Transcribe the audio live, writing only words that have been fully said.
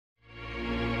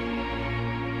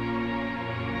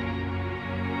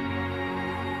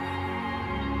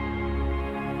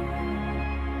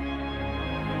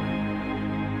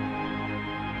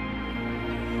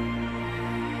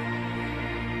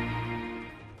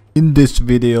In this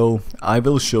video, I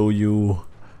will show you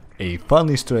a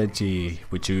funny strategy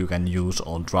which you can use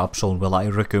on drop zone. Well, I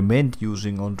recommend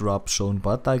using on drop zone,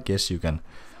 but I guess you can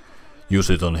use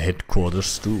it on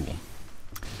headquarters too.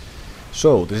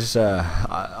 So this is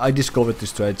I discovered this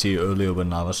strategy earlier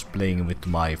when I was playing with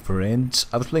my friends.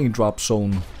 I was playing drop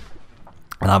zone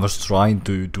and I was trying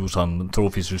to do some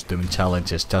trophy system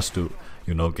challenges just to,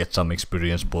 you know, get some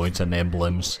experience points and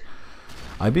emblems.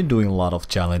 I've been doing a lot of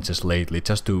challenges lately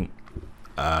just to,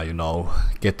 you know,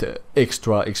 get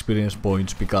extra experience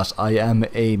points because I am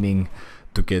aiming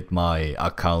to get my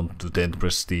account to 10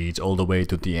 prestige all the way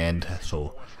to the end.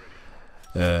 So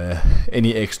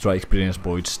any extra experience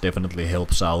points definitely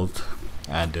helps out,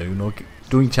 and you know,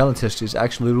 doing challenges is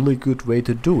actually a really good way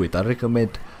to do it. I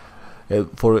recommend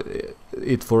for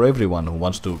everyone who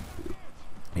wants to,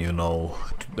 you know,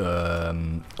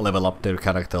 level up their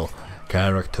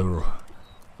character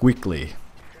quickly.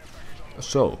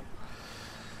 So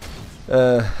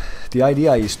the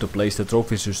idea is to place the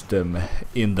trophy system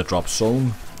in the drop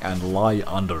zone and lie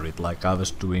under it like I was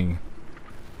doing,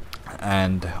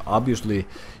 and obviously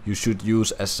you should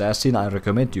use assassin. I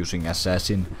recommend using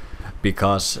assassin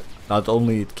because not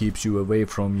only it keeps you away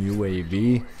from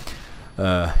UAV,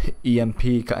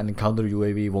 EMP and counter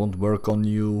UAV won't work on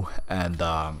you, and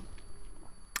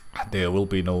there will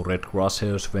be no red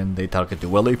crosshairs when they target you.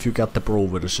 Well, if you got the pro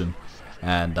version,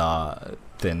 and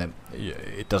then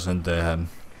it doesn't,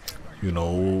 you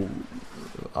know,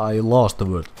 I lost the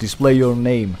word, display your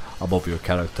name above your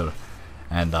character,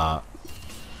 and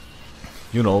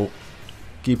you know,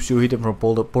 keeps you hidden from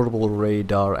portable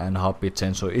radar and heartbeat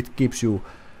sensor. It keeps you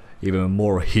even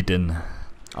more hidden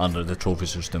under the trophy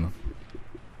system.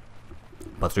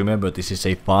 But remember, this is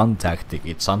a fun tactic.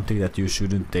 It's something that you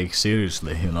shouldn't take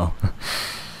seriously, you know.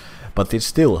 But it's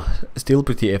still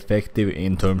pretty effective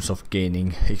in terms of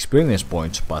gaining experience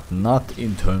points, but not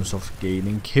in terms of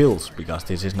gaining kills, because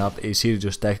this is not a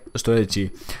serious strategy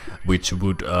which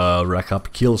would rack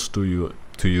up kills to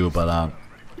you, but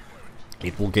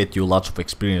it will get you lots of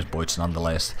experience points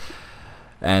nonetheless.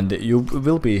 And you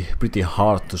will be pretty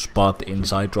hard to spot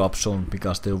inside drop zone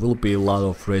because there will be a lot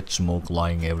of red smoke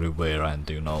lying everywhere, and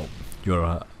you know,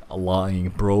 you're lying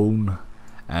prone,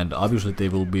 and obviously they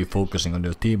will be focusing on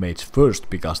your teammates first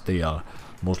because they are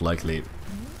most likely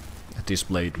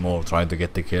displayed more trying to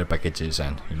get the care packages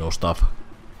and, you know, stuff.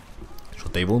 So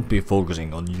they won't be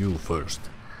focusing on you first.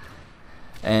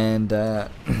 And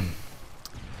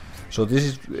so this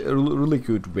is a really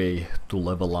good way to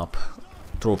level up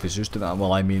trophy system.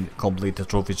 Well, I mean complete the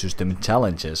trophy system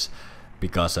challenges,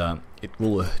 because it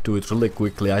will do it really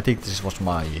quickly. I think this was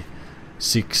my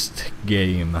 6th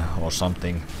game or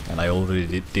something, and I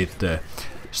already did the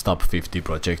stop 50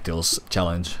 projectiles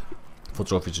challenge for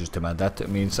trophy system, and that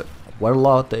means quite a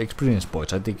lot of experience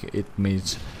points. I think it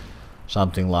means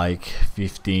something like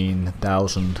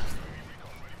 15,000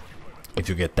 if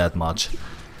you get that much.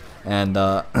 And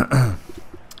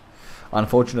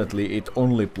unfortunately it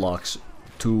only blocks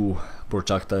 2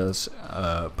 projectiles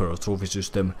per trophy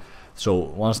system. So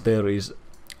once there is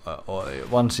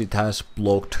once it has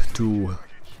blocked 2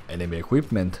 enemy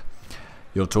equipment,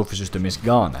 your trophy system is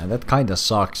gone, and that kinda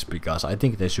sucks because I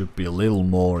think there should be a little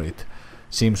more. It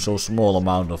seems so small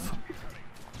amount of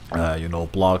you know,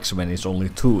 blocks when it's only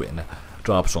 2 in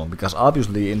drop zone, because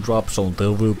obviously in drop zone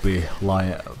there will be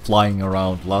flying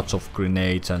around lots of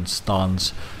grenades and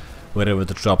stuns wherever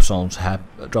the drop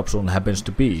zone happens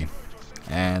to be,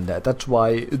 and that's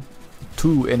why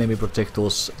 2 enemy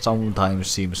projectiles sometimes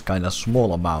seems kind of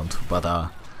small amount, but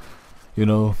you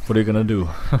know, what are you gonna do?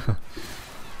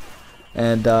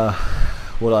 And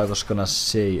what I was gonna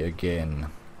say again,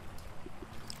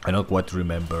 I don't quite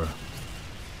remember.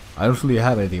 I don't really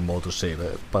have anything more to say,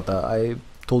 but I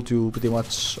told you pretty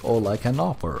much all I can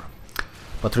offer.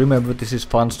 But remember, this is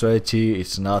fun strategy.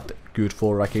 It's not good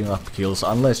for racking up kills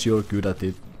unless you're good at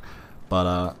it,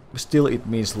 but still it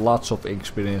means lots of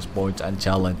experience points and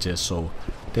challenges, so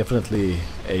definitely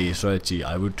a strategy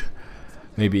I would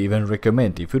maybe even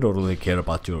recommend if you don't really care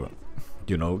about your,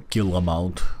 you know, kill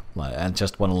amount, and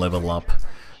just want to level up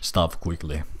stuff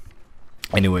quickly.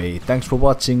 Anyway, thanks for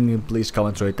watching. Please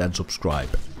comment, rate and subscribe.